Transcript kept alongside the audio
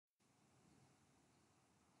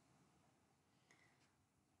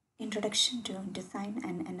Introduction to Design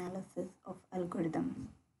and Analysis of Algorithms.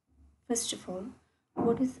 First of all,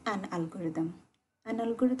 what is an algorithm? An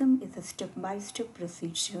algorithm is a step-by-step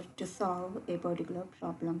procedure to solve a particular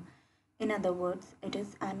problem. In other words, it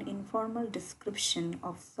is an informal description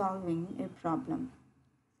of solving a problem.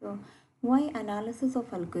 So, why analysis of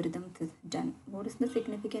algorithms is done? What is the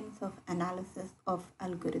significance of analysis of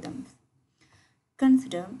algorithms?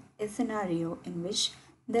 Consider a scenario in which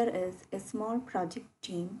there is a small project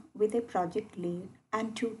team with a project lead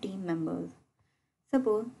and two team members.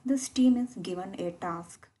 Suppose this team is given a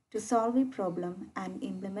task to solve a problem and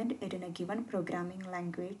implement it in a given programming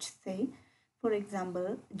language, say, for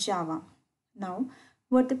example, Java. Now,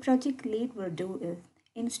 what the project lead will do is,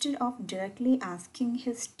 instead of directly asking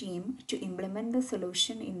his team to implement the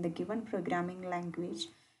solution in the given programming language,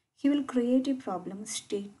 he will create a problem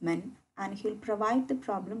statement and he will provide the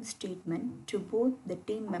problem statement to both the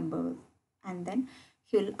team members, and then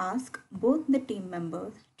he will ask both the team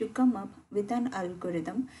members to come up with an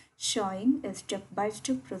algorithm showing a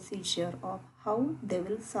step-by-step procedure of how they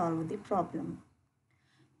will solve the problem.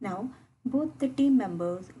 Now, both the team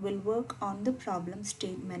members will work on the problem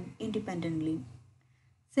statement independently.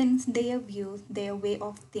 Since their views, their way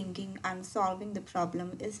of thinking and solving the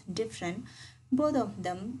problem is different, both of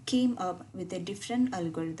them came up with a different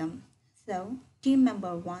algorithm. So, team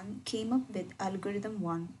member 1 came up with algorithm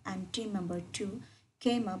 1 and team member 2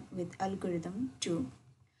 came up with algorithm 2.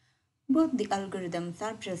 Both the algorithms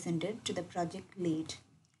are presented to the project lead.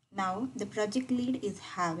 Now, the project lead is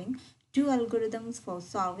having two algorithms for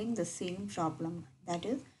solving the same problem. That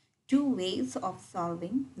is, two ways of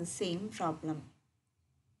solving the same problem.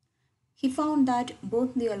 He found that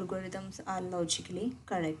both the algorithms are logically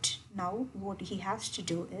correct. Now, what he has to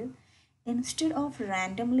do is, instead of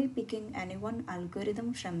randomly picking any one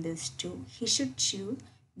algorithm from these two, he should choose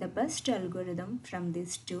the best algorithm from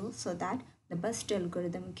these two so that the best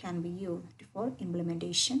algorithm can be used for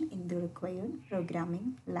implementation in the required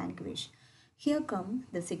programming language. Here comes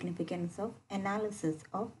the significance of analysis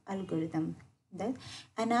of algorithms. The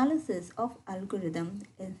analysis of algorithm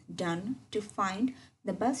is done to find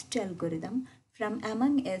the best algorithm from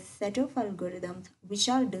among a set of algorithms which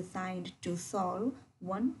are designed to solve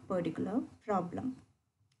one particular problem.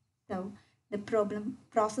 So, the problem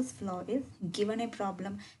process flow is, given a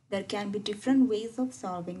problem, there can be different ways of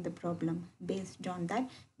solving the problem. Based on that,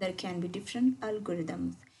 there can be different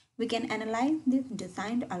algorithms. We can analyze these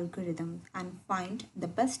designed algorithms and find the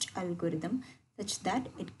best algorithm such that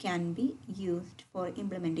it can be used for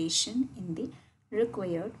implementation in the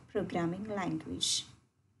required programming language.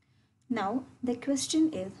 Now, the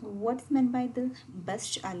question is, what's meant by the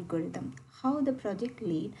best algorithm? How the project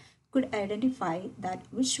lead could identify that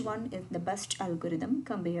which one is the best algorithm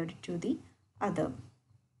compared to the other.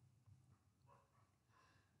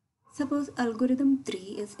 Suppose algorithm 3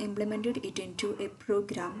 is implemented it into a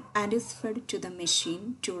program and is fed to the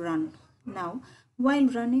machine to run. Now, while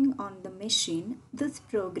running on the machine, this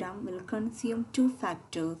program will consume two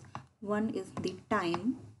factors. One is the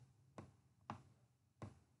time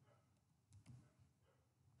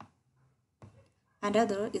and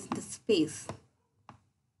other is the space.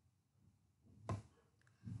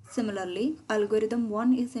 Similarly, algorithm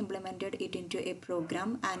 1 is implemented it into a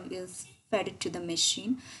program and is fed to the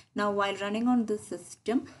machine. Now, while running on the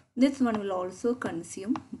system, this one will also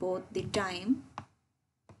consume both the time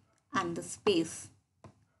and the space,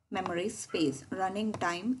 memory space, running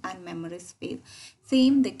time and memory space.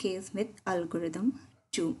 Same the case with algorithm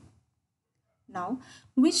 2. Now,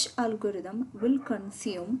 which algorithm will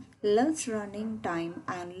consume less running time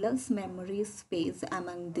and less memory space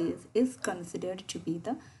among these is considered to be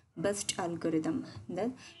the best algorithm.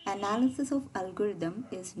 The analysis of algorithm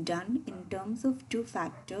is done in terms of two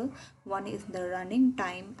factors. One is the running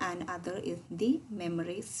time and other is the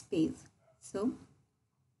memory space. So,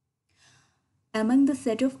 among the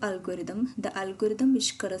set of algorithms, the algorithm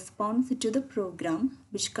which corresponds to the program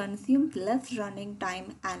which consumes less running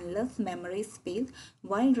time and less memory space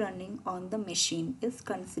while running on the machine is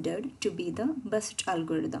considered to be the best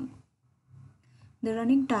algorithm. The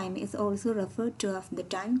running time is also referred to as the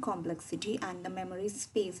time complexity, and the memory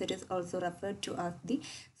space, it is also referred to as the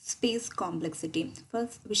space complexity.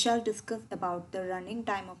 First, we shall discuss about the running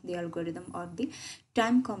time of the algorithm or the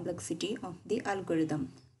time complexity of the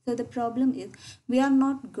algorithm. So the problem is, we are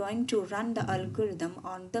not going to run the algorithm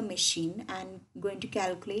on the machine and going to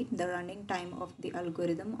calculate the running time of the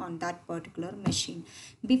algorithm on that particular machine.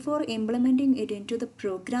 Before implementing it into the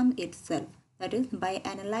program itself, That is, by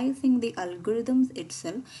analyzing the algorithms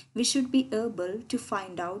itself, we should be able to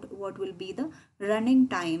find out what will be the running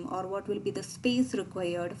time or what will be the space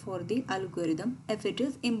required for the algorithm if it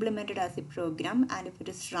is implemented as a program and if it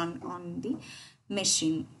is run on the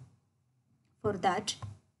machine. For that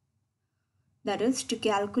is to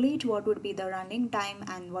calculate what would be the running time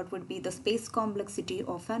and what would be the space complexity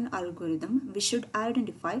of an algorithm, we should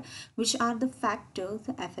identify which are the factors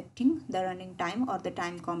affecting the running time or the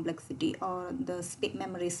time complexity or the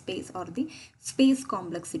memory space or the space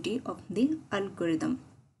complexity of the algorithm.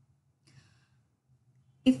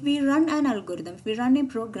 If we run an algorithm, if we run a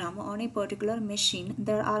program on a particular machine,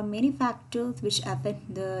 there are many factors which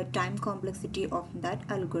affect the time complexity of that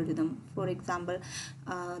algorithm. For example,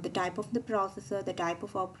 the type of the processor, the type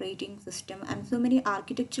of operating system, and so many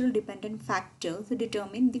architectural dependent factors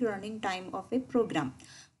determine the running time of a program.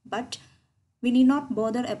 But we need not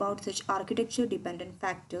bother about such architecture dependent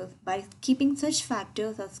factors. By keeping such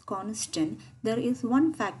factors as constant, there is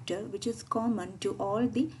one factor which is common to all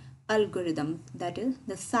the algorithms, that is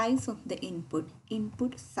the size of the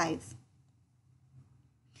input size.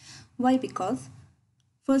 Why? Because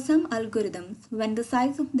for some algorithms, when the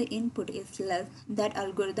size of the input is less, that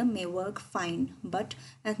algorithm may work fine. But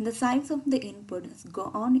as the size of the inputs go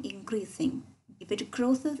on increasing, if it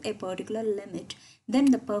crosses a particular limit, then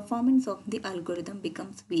the performance of the algorithm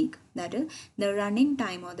becomes weak. That is, the running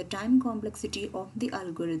time or the time complexity of the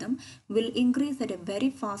algorithm will increase at a very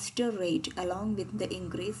faster rate along with the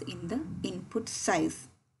increase in the input size.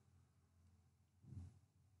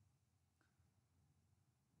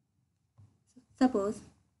 Suppose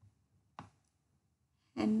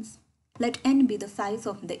hence let n be the size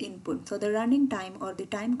of the input. So the running time or the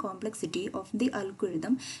time complexity of the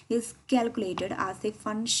algorithm is calculated as a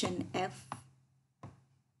function f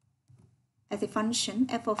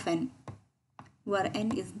of n, where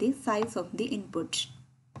n is the size of the input.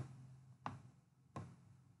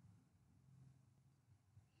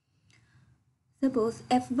 Suppose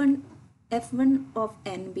f1 of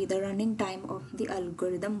n be the running time of the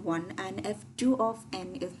algorithm 1 and f2 of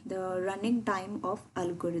n is the running time of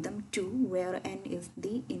algorithm 2, where n is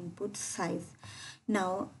the input size.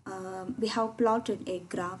 Now we have plotted a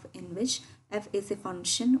graph in which f is a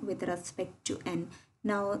function with respect to n.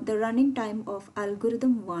 Now the running time of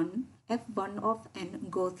algorithm 1, f1 of n,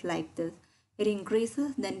 goes like this. It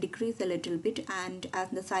increases then decreases a little bit, and as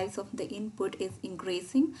the size of the input is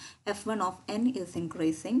increasing, f1 of n is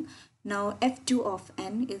increasing. Now f2 of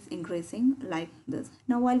n is increasing like this.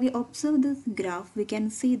 Now while we observe this graph, we can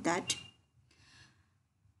see that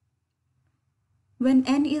when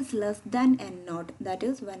n is less than n naught, that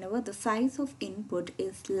is whenever the size of input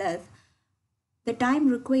is less, the time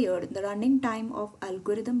required, the running time of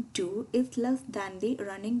algorithm 2 is less than the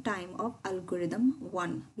running time of algorithm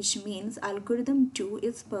 1, which means algorithm 2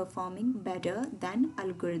 is performing better than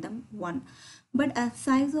algorithm 1. But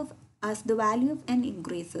as the value of n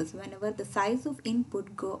increases, whenever the size of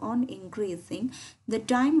input go on increasing, the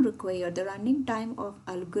time required, the running time of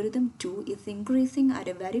algorithm 2 is increasing at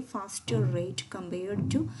a very faster rate compared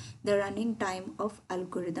to the running time of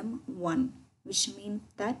algorithm 1, which means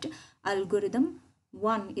that algorithm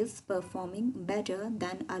 1 is performing better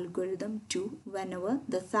than algorithm 2 whenever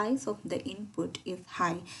the size of the input is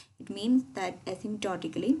high. It means that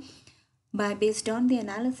asymptotically, based on the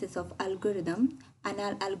analysis of algorithm,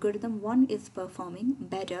 algorithm 1 is performing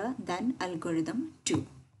better than algorithm 2.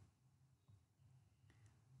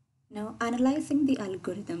 Now, analyzing the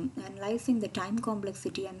time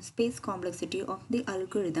complexity and space complexity of the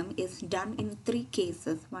algorithm is done in three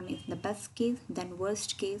cases. One is the best case, then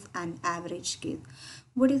worst case, and average case.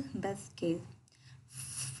 What is best case?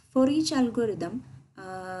 For each algorithm,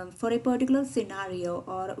 for a particular scenario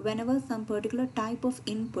or whenever some particular type of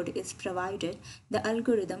input is provided, the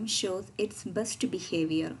algorithm shows its best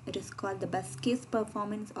behavior. It is called the best case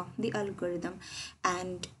performance of the algorithm,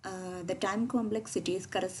 and the time complexity is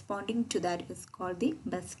corresponding to that is called the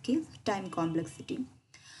best case time complexity.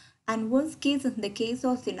 And worst case is the case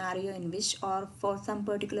or scenario in which or for some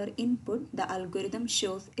particular input the algorithm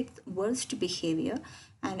shows its worst behavior,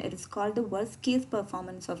 and it is called the worst case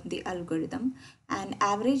performance of the algorithm. And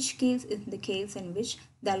average case is the case in which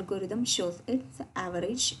the algorithm shows its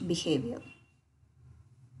average behavior.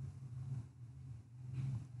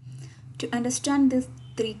 To understand these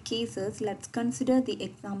three cases, let's consider the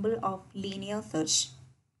example of linear search.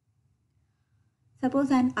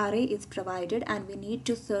 Suppose an array is provided and we need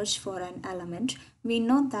to search for an element. We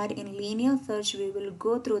know that in linear search we will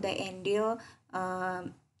go through the entire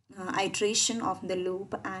iteration of the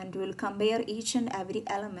loop and will compare each and every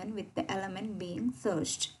element with the element being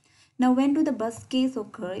searched. Now, when do the bus case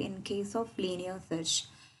occur in case of linear search?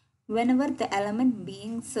 Whenever the element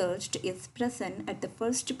being searched is present at the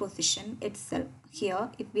first position itself. Here,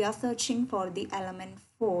 if we are searching for the element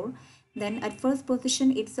 4, then at first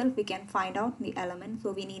position itself we can find out the element.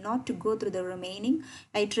 So we need not to go through the remaining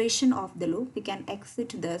iteration of the loop. We can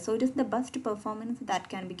exit there. So it is the best performance that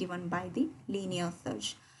can be given by the linear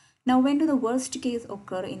search. Now, when do the worst case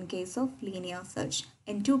occur in case of linear search?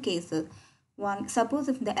 In two cases. One, suppose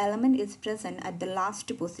if the element is present at the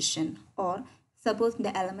last position, or suppose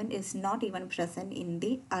the element is not even present in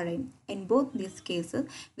the array. In both these cases,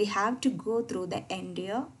 we have to go through the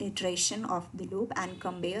entire iteration of the loop and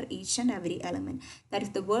compare each and every element. That is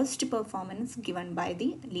the worst performance given by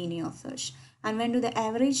the linear search. And when do the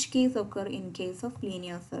average case occur in case of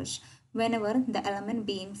linear search? Whenever the element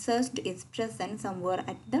being searched is present somewhere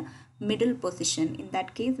at the middle position. In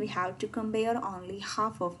that case, we have to compare only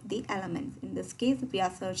half of the elements. In this case, we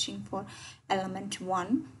are searching for element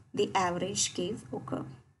 1, the average case occur.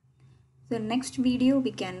 So next video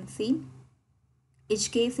we can see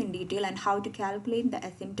each case in detail and how to calculate the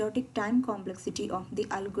asymptotic time complexity of the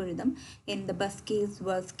algorithm in the best case,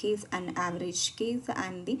 worst case and average case,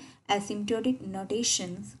 and the asymptotic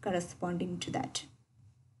notations corresponding to that.